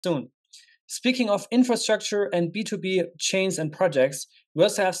soon. Speaking of infrastructure and B2B chains and projects, we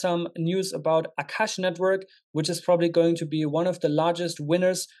also have some news about Akash network, which is probably going to be one of the largest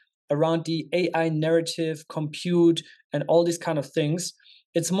winners around the AI narrative, compute, and all these kind of things.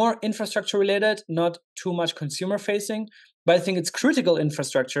 It's more infrastructure related, not too much consumer facing, but I think it's critical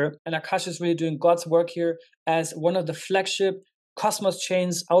infrastructure. And Akash is really doing God's work here as one of the flagship Cosmos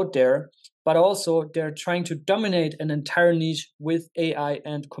chains out there, but also they're trying to dominate an entire niche with AI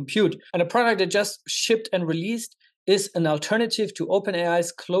and compute. And a product that just shipped and released is an alternative to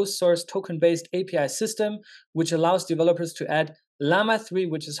OpenAI's closed source token-based API system, which allows developers to add Llama 3,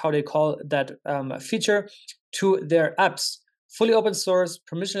 which is how they call that feature, to their apps. Fully open source,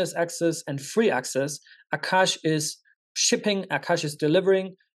 permissionless access, and free access. Akash is shipping, Akash is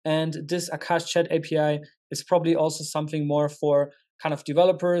delivering, and this Akash Chat API is probably also something more for kind of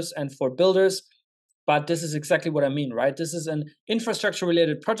developers and for builders. But this is exactly what I mean, right? This is an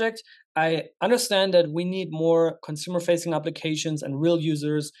infrastructure-related project. I understand that we need more consumer-facing applications and real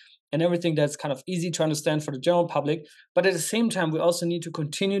users and everything that's kind of easy to understand for the general public. But at the same time, we also need to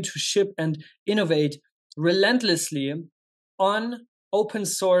continue to ship and innovate relentlessly on open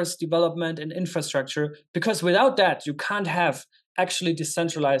source development and infrastructure, because without that, you can't have actually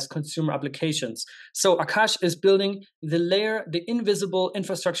decentralized consumer applications. So Akash is building the layer, the invisible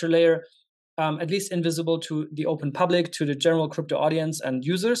infrastructure layer, at least invisible to the open public, to the general crypto audience and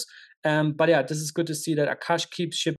users. But yeah, this is good to see that Akash keeps shipping